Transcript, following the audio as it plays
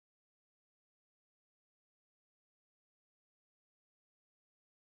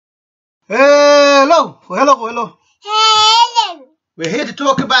Hello. Hello. Hello. We're here to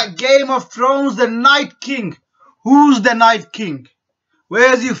talk about Game of Thrones, the Night King. Who's the Night King?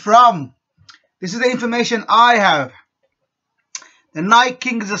 Where is he from? This is the information I have. The Night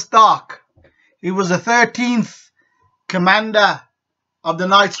King is a Stark. He was the 13th commander of the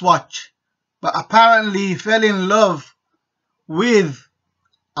Night's Watch, but apparently he fell in love with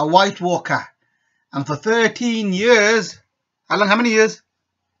a White Walker. And for 13 years, how many years?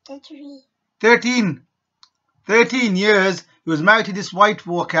 13 years he was married to this White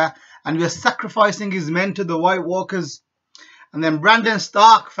Walker, and he was sacrificing his men to the White Walkers. And then Brandon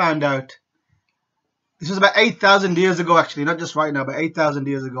Stark found out. This was about 8,000 years ago, actually, not just right now, but 8,000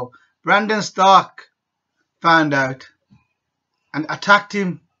 years ago. Brandon Stark found out and attacked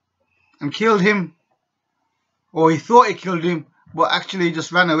him and killed him, or he thought he killed him, but actually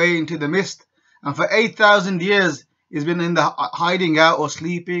just ran away into the mist. And for 8,000 years he's been in the hiding out or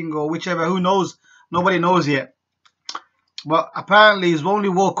sleeping or whichever, who knows, nobody knows yet. But apparently he's only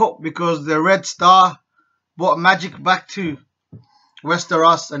woke up because the Red Star brought magic back to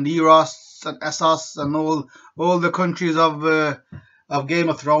Westeros and Eros and Essos and all the countries of Game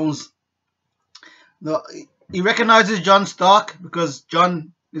of Thrones. He recognizes Jon Stark because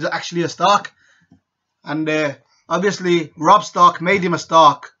Jon is actually a Stark, and obviously Robb Stark made him a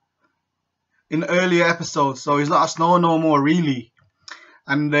Stark in earlier episodes, so he's not a Snow no more really.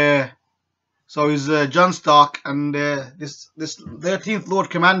 And so he's Jon Stark, and this 13th Lord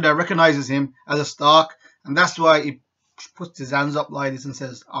Commander recognizes him as a Stark, and that's why he puts his hands up like this and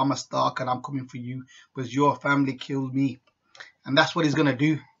says, "I'm a Stark and I'm coming for you because your family killed me." And that's what he's gonna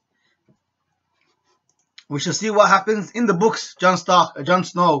do. We shall see what happens. In the books, Jon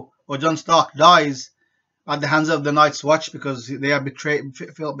Snow or Jon Stark dies at the hands of the Night's Watch because they are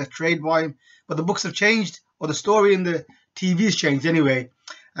felt betrayed by him. But the books have changed, or the story in the TV's changed anyway.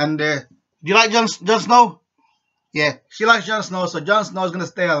 And do you like Jon Snow? Yeah, she likes Jon Snow, so Jon Snow is going to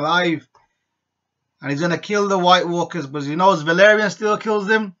stay alive. And he's going to kill the White Walkers, because he knows Valerian still kills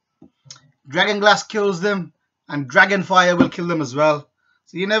them, Dragonglass kills them, and Dragonfire will kill them as well.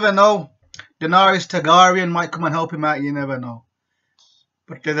 So you never know. Daenerys Targaryen might come and help him out, you never know.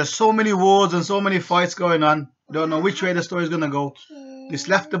 But there's so many wars and so many fights going on. Don't know which way the story is going to go. This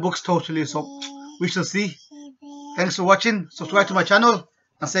left the books totally, so we shall see. Thanks for watching. Subscribe to my channel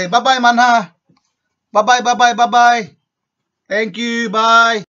and say bye-bye, manha. Bye-bye. Thank you.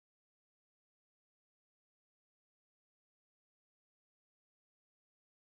 Bye.